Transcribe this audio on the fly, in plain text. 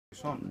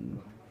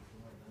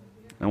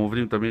הם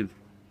עובדים תמיד.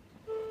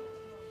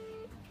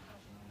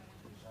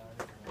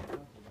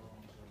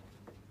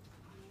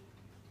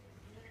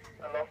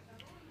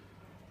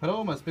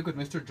 Hello, may I speak with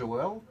Mr.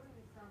 Joel?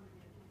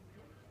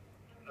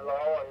 Hello,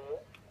 how are you?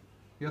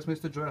 Yes,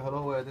 Mr. Joel,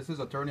 hello. This is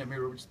attorney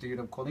Amir Rubinstein.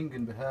 I'm calling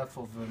in behalf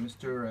of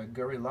Mr.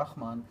 Gary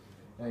Lachman.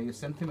 You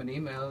sent him an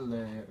email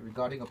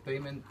regarding a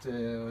payment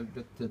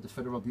that the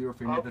Federal Bureau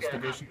of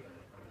Investigation.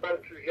 Thank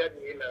you, get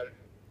the email.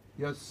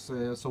 Yes,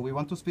 so we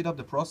want to speed up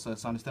the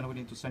process. I understand we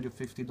need to send you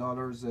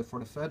 $50 for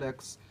the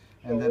FedEx.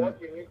 And So then,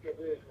 what you need to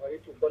do is for you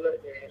to follow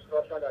the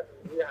instruction that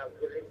we have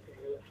given to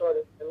you so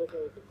that everything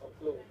will be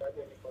concluded without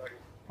any problem.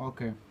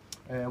 okay.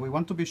 We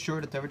want to be sure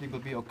that everything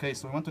will be okay,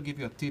 so we want to give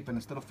you a tip, and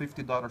instead of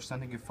 $50,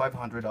 sending you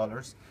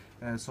 $500.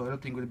 So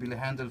everything will be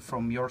handled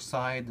from your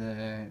side.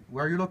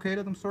 Where are you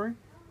located? I'm sorry?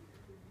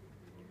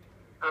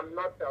 I'm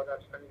not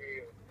understanding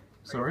you.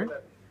 Sorry?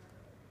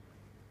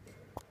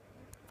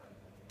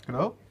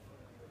 Hello?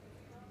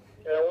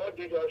 What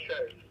did you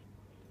say?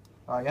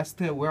 I asked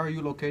where are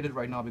you located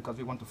right now because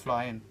we want to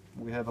fly in.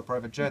 We have a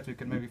private jet, we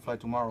can maybe fly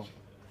tomorrow.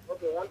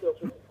 Okay, want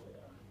to...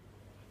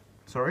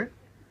 Sorry?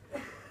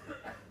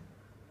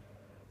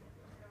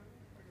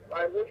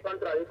 Which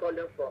country are you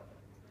calling from?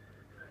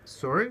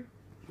 Sorry?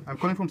 I'm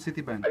calling from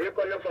Citibank. Are you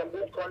calling from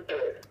which country?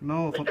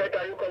 No, Which state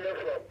are you calling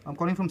from? I'm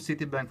calling from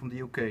Citibank from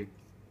the UK. Okay,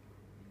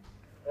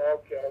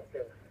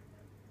 okay.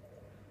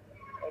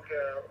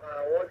 Okay,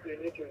 what do you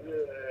need to do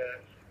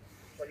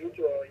for you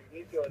to... You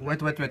need to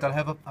Wait.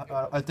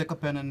 I'll take a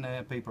pen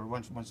and paper.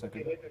 One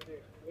second. You need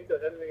to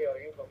send me your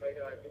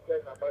information and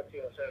details about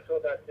yourself so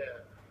that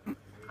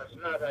as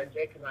soon as I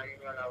check my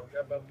email, I will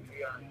get back to you.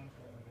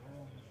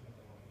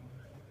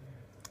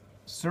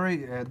 Sorry,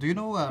 do you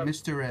know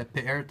Mr.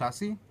 Pe'er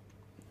Tassi?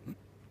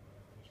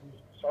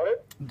 Sorry?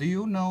 Do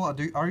you know,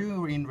 are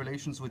you in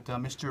relations with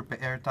Mr.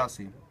 Pe'er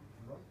Tassi?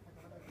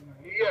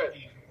 Yes.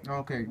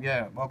 Okay,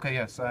 yeah, okay,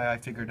 yes, I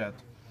figured that.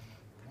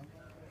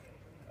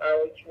 I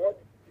was want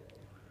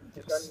to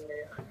send me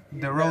an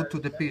The road to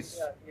the peace.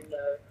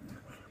 email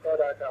so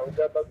that I will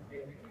get back to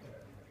you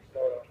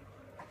tomorrow.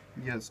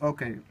 Yes,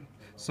 okay.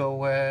 So,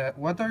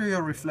 what are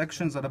your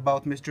reflections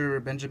about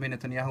Mr. Benjamin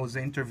Netanyahu's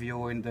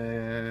interview in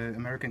the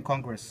American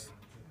Congress?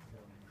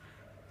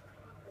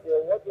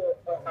 Yeah, as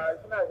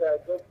soon as I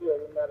get your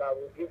email, I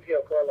will give you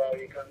a call or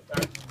you can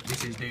text.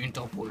 This is the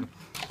Interpol.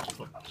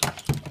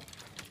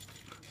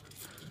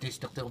 This is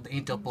the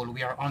Interpol.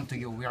 We are on to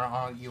you.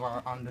 You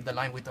are on the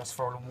line with us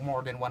for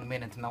more than 1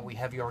 minute. Now we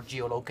have your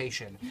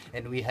geolocation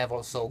and we have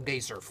also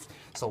Gaysurf.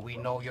 So we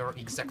know your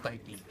exact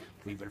ID.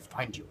 We will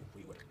find you.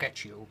 We will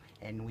catch you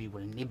and we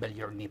will nibble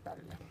your nipple.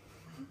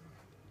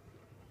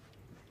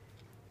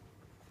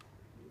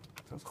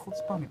 Dat is goed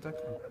spannend, hè?